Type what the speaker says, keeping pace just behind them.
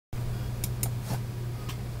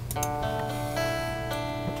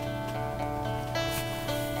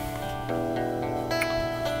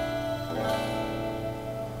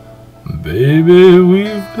Baby,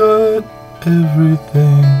 we've got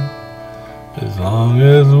everything as long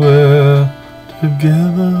as we're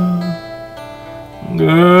together.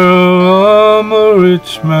 Girl, I'm a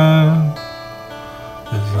rich man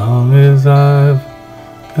as long as I've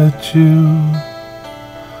got you.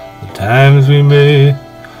 The times we made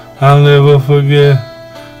I'll never forget,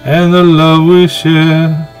 and the love we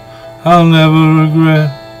shared I'll never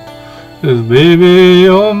regret. 'Cause baby,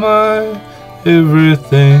 you're my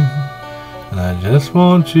everything, and I just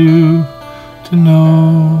want you to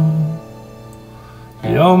know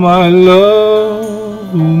you're my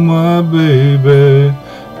love, my baby.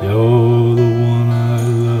 You're the one I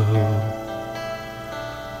love.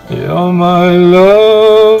 You're my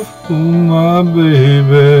love, my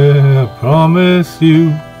baby. I promise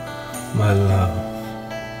you my love.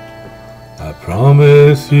 I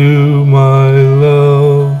promise you my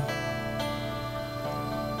love.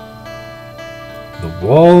 The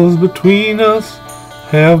walls between us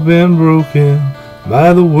have been broken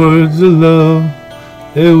by the words of love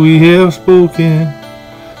that we have spoken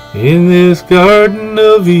in this Garden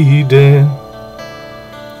of Eden,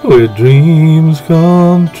 where dreams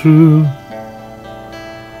come true.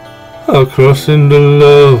 Our crossing to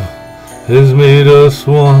love has made us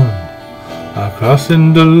one. Our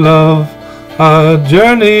crossing to love, our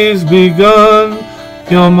journey's begun.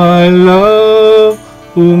 You're my love,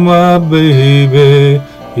 ooh my baby.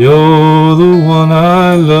 You're the one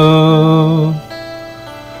I love.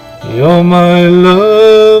 You're my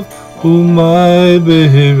love, ooh my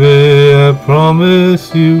baby. I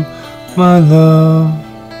promise you my love.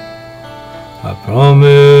 I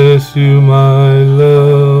promise you my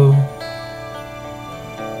love.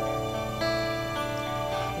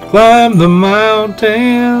 Climb the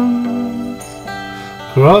mountains,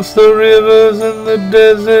 cross the rivers and the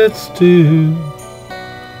deserts too.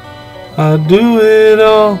 I'd do it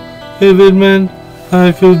all if it meant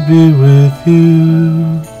I could be with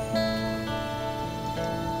you.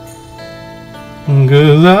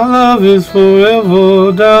 'Cause our love is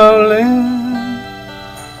forever, darling.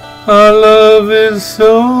 Our love is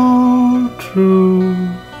so true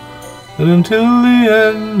that until the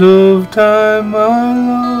end of time, my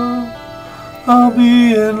love, I'll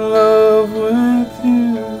be in love with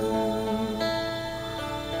you.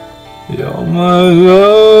 You're my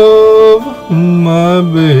love, my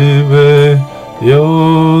baby.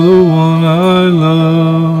 You're the one I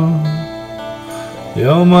love.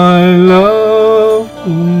 You're my love,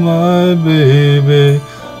 my baby.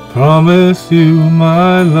 Promise you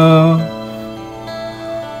my love.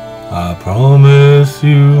 I promise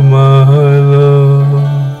you my love.